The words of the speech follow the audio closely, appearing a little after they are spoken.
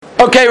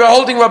Okay, we're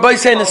holding Rabbi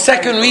saying the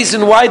second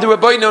reason why the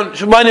Rabbeinu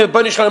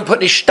Shalom put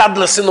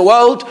Nishtadlus in the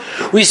world.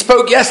 We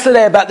spoke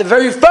yesterday about the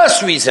very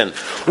first reason.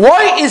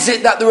 Why is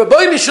it that the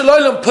Rabbeinu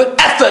Shalom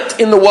put effort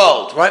in the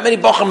world? Right? Many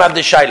Bochum have the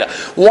Shaila.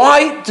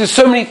 Why do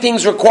so many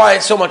things require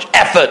so much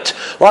effort?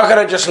 Why can't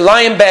I just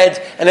lie in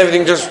bed and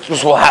everything just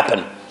will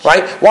happen?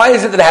 Right? Why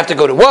is it that I have to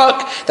go to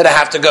work, that I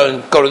have to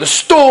go to the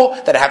store,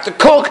 that I have to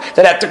cook,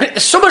 that I have to...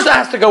 There's so much that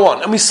has to go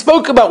on. And we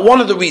spoke about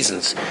one of the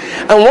reasons.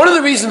 And one of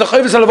the reasons the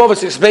Chovos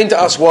Halevovos explained to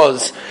us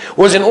was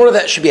in order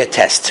that it should be a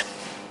test.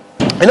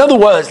 In other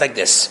words, like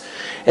this.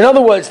 In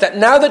other words, that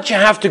now that you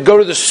have to go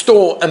to the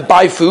store and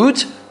buy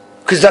food,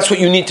 because that's what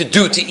you need to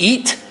do to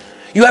eat,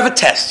 you have a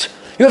test.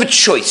 You have a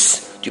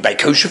choice. Do you buy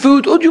kosher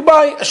food or do you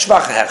buy a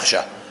shvacha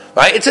hechsha?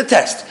 Right? It's a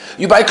test.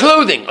 You buy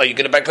clothing. Are you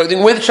going to buy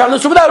clothing with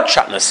shatnez or without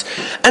shatnez?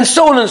 And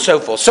so on and so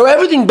forth. So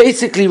everything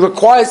basically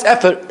requires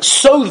effort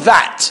so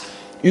that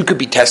you could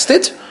be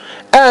tested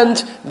and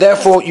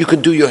therefore you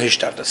could do your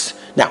hishtadlus.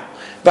 Now,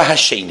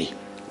 v'hasheni,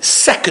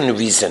 second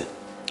reason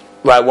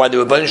why the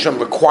Rebbeinu Shalom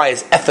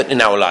requires effort in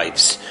our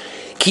lives.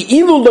 Can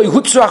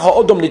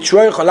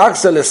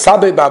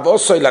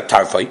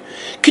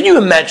you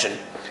imagine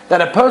that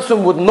a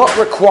person would not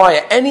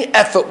require any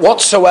effort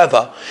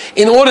whatsoever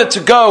in order to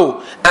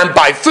go and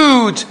buy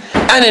food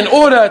and in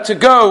order to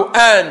go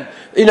and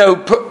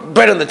put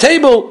bread on the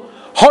table?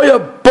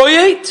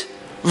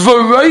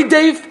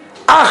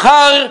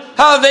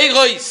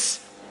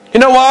 You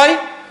know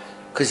why?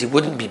 Because he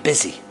wouldn't be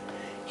busy.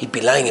 He'd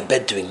be lying in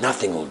bed doing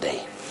nothing all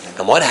day.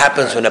 And what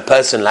happens when a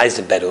person lies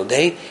in bed all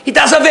day? He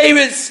does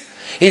aveiros.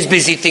 He's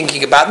busy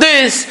thinking about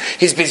this.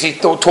 He's busy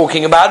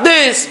talking about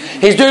this.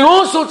 He's doing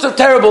all sorts of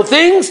terrible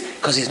things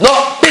because he's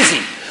not busy.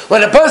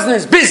 When a person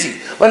is busy,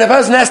 when a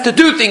person has to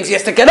do things, he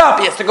has to get up,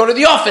 he has to go to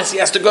the office, he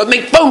has to go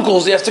make phone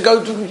calls, he has to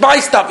go to buy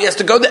stuff, he has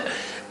to go there.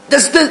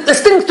 There's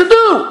things to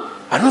do.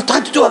 I don't have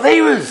time to do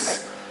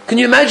aveiros. Can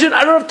you imagine?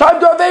 I don't have time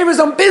to do aveiros.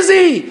 I'm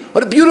busy.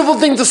 What a beautiful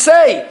thing to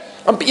say.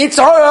 It's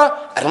horror.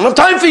 I don't have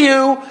time for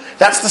you.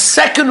 That's the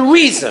second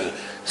reason,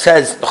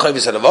 says the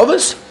Chovos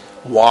Halevovos,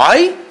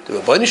 why the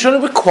Rebbeinu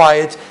Shalom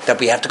required that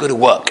we have to go to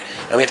work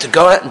and we have to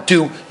go out and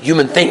do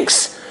human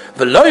things.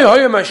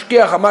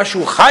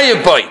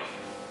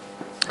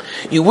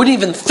 You wouldn't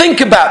even think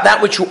about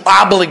that which you're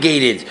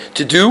obligated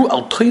to do.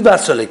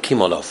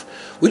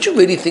 Would you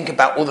really think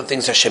about all the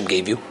things Hashem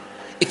gave you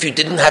if you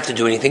didn't have to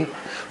do anything?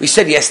 We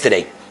said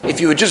yesterday, if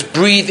you would just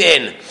breathe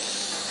in,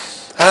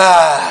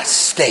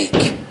 steak,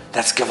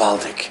 that's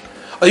gewaldig.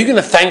 Are you going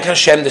to thank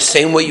Hashem the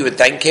same way you would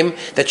thank Him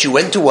that you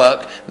went to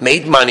work,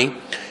 made money,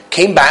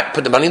 came back,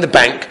 put the money in the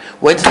bank,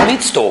 went to the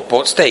meat store,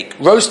 bought steak,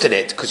 roasted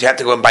it, because you had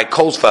to go and buy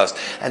coals first,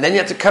 and then you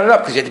had to cut it up,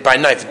 because you had to buy a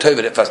knife and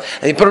tovet it first,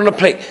 and you put it on a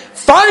plate.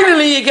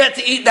 Finally, you get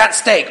to eat that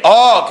steak.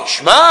 Oh,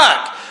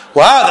 geschmack!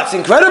 Wow, that's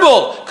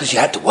incredible! Because you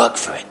had to work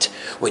for it.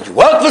 When you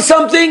work for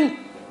something,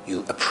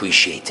 you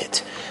appreciate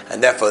it.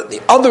 And therefore, the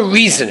other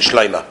reason,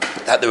 Shloima,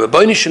 that the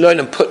Rebbeinu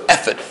Shalom put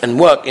effort and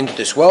work into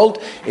this world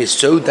is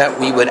so that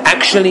we would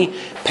actually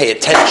pay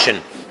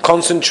attention,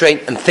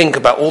 concentrate and think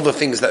about all the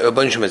things that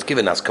Rebbeinu Shalom has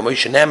given us.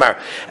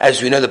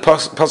 As we know the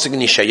pasuk in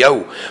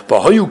Yeshayahu,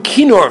 "V'hoyu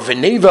kinor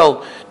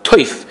v'nevel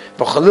toif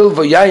v'chalil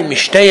v'yayin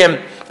mishteyem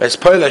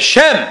v'espoil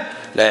Hashem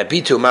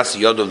le'abitu mas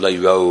yodov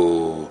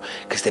le'ro."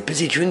 Because they're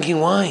busy drinking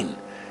wine,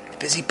 they're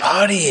busy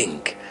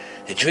partying,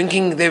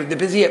 they're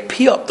busy at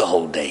piyot the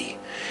whole day,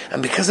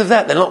 and because of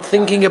that, they're not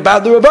thinking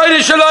about the Rebbeinu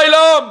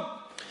Shalom.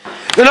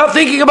 They're not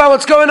thinking about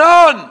what's going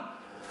on.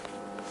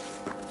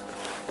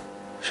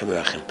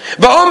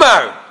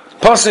 V'omar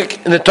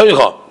pasuk in the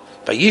Torah,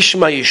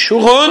 vayishma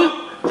Yeshurun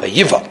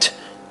vayivot,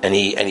 and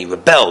he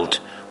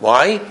rebelled.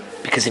 Why?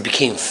 Because he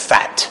became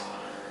fat.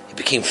 He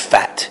became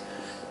fat.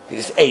 He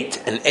just ate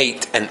and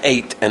ate and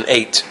ate and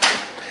ate.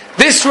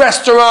 This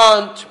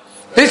restaurant,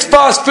 this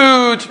fast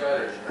food.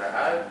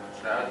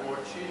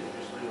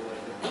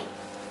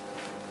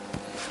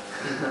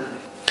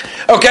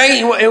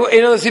 Okay,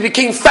 he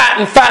became fat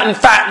and fat and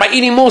fat by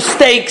eating more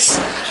steaks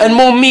and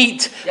more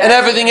meat and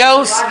everything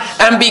else.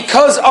 And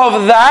because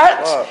of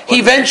that, he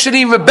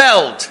eventually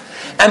rebelled.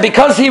 And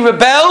because he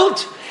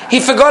rebelled,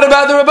 he forgot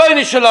about the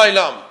Rebbeinu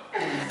Shalom.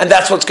 And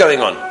that's what's going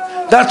on.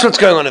 That's what's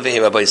going on over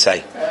here, Rabbi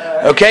say.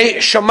 Okay,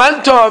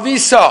 Shamanto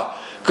Avisa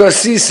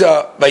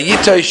Kosisa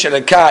Vayitoy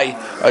Shelakai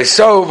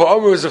Aiso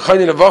V'Omer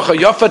Zechani Levacha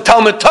Yafa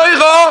Talmud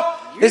Torah.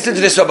 Listen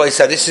to this, Rabbi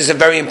said. This is a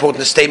very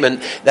important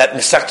statement that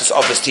Masechtas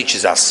Avos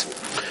teaches us.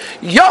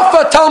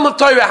 Yafa Talmud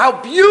Torah,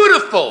 how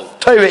beautiful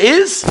Torah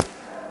is.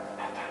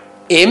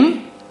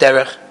 Im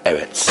derech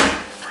eretz.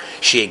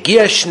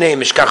 She'egia shnei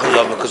mishkachim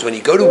lov. Because when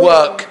you go to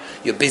work,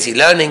 you're busy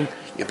learning,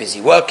 you're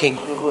busy working,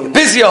 you're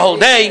busy a whole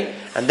day,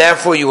 and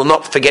therefore you will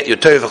not forget your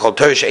Torah. V'chol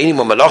Torah she'eni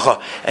mo malacha.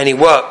 Any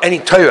work, any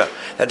Torah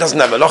that doesn't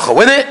have malacha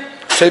with it,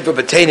 she'ever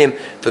betainim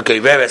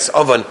v'goyreres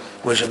oven,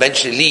 which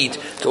eventually lead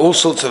to all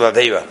sorts of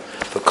aveira.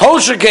 For kol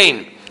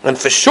shekein, and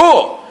for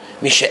sure,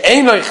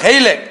 mishe'ein loy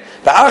chelek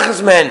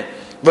ba'achas men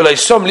v'loy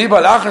som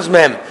liba l'achas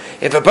men.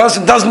 If a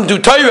person doesn't do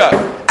Torah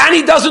and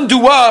he doesn't do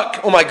work,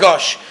 oh my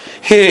gosh,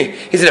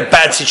 he's in a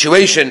bad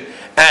situation,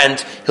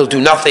 and he'll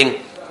do nothing,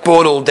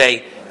 bored all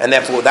day, and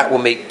therefore that will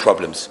make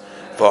problems.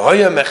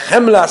 And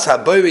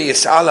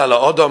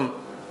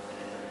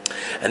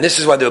this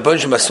is why the Rebbeinu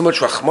Shalom has so much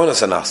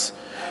rachmanas on us.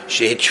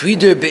 The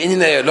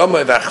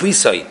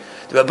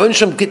Rebbeinu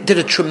Shalom did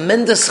a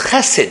tremendous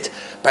chesed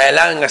by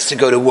allowing us to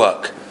go to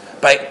work,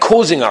 by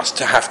causing us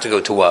to have to go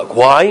to work.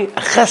 Why?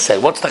 A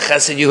chesed. What's the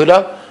chesed,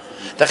 Yehuda?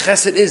 The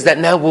chesed is that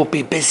now we'll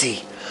be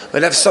busy.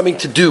 We'll have something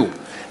to do,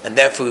 and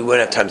therefore we won't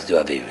have time to do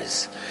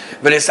averis.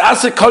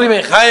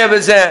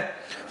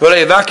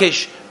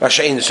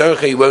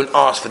 You won't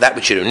ask for that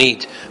which you don't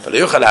need.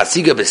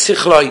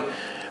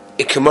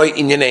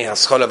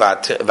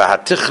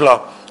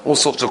 All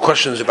sorts of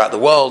questions about the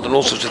world and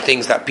all sorts of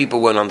things that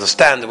people won't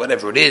understand, or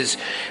whatever it is,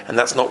 and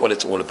that's not what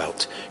it's all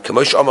about.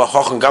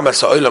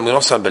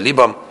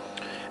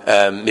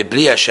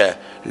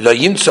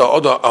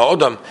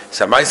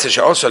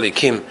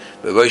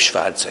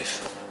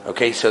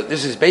 Okay, so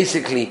this is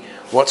basically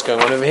what's going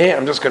on over here.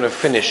 I'm just going to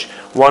finish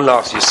one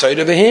last yesod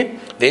over here.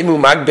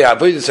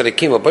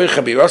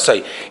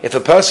 If a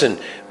person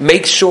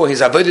makes sure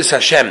his avodas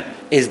Hashem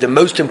is the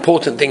most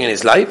important thing in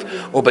his life,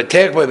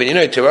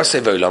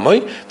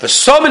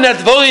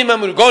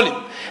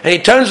 and he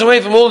turns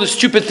away from all the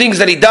stupid things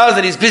that he does,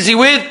 that he's busy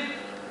with,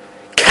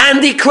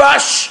 Candy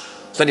Crush.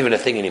 It's not even a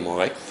thing anymore,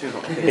 right?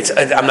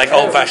 I'm like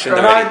old-fashioned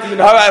already.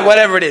 All right,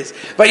 whatever it is.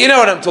 But you know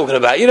what I'm talking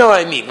about. You know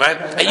what I mean,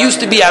 right? It used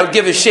to be I would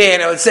give a share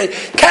and I would say,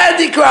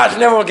 Candy Crush!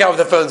 And everyone would get off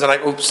their phones and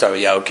like, oops,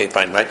 sorry, yeah, okay,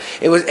 fine, right?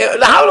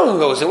 How long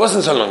ago was it? It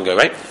wasn't so long ago,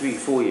 right?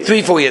 3-4 years.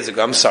 3-4 years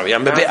ago, I'm sorry.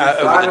 I'm a bit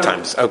over the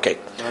times. Okay.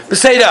 But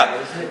say that.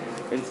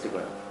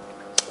 Instagram.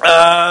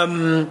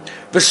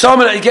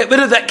 Get rid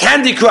of that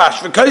Candy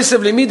Crush.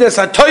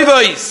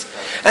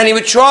 And he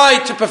would try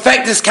to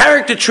perfect his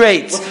character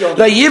traits.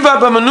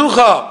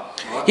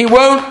 He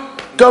won't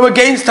go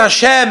against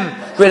Hashem,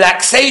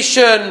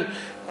 relaxation,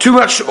 too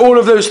much, all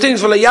of those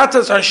things. He'll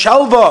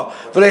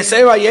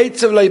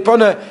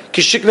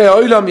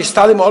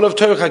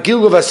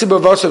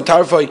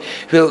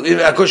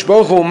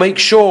make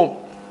sure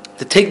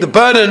to take the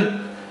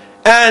burden,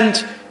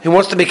 and he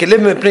wants to make a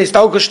living.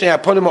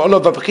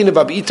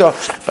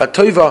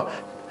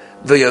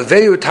 Give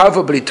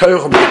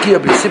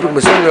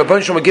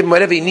him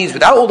whatever he needs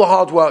without all the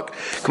hard work.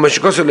 The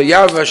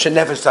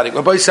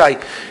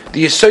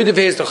Yesod of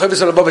here is the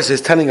Chovos Halevovos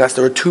is telling us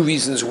there are two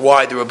reasons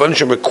why the Rebbeinu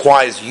Shalom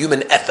requires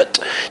human effort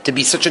to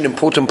be such an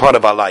important part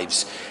of our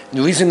lives.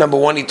 The reason number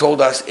one, he told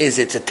us, is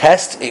it's a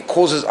test. It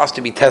causes us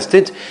to be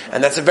tested,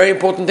 and that's a very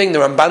important thing. The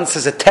Ramban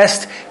says a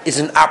test is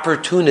an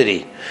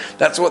opportunity.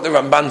 That's what the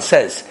Ramban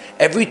says.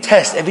 Every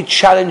test, every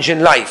challenge in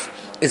life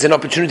is an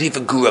opportunity for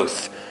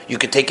growth. You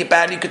could take it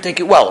bad, you could take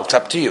it well. It's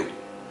up to you.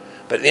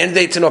 But at the end of the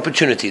day, it's an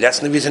opportunity. That's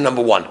the reason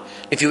number one.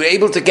 If you were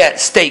able to get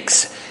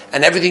steaks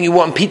and everything you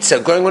want, pizza,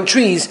 growing on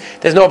trees,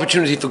 there's no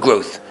opportunity for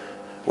growth.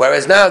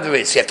 Whereas now there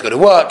is. You have to go to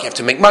work, you have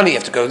to make money, you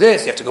have to go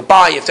this, you have to go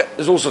buy,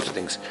 there's all sorts of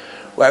things.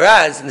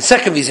 Whereas, and the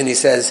second reason he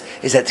says,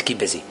 is that to keep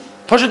busy.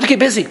 Pleasure to keep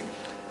busy.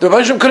 The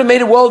Rebbeinu Shalom could have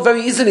made a world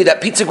very easily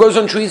that pizza grows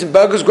on trees and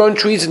burgers grow on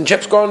trees and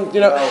chips grow on,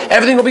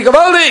 everything will be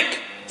gewaldig,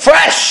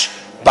 fresh.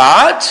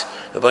 But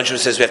the Rebbeinu Shalom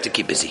says we have to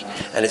keep busy.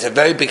 And it's a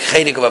very big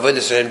chedek of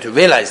avodas Hashem to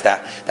realize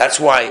that. That's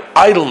why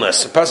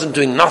idleness, a person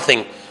doing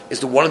nothing,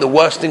 is one of the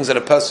worst things that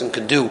a person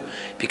can do,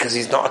 because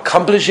he's not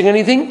accomplishing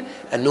anything,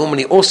 and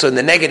normally also in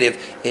the negative,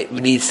 it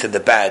leads to the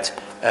bad.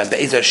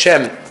 Be'ez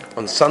Hashem,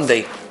 on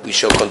Sunday, we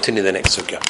shall continue the next sugya.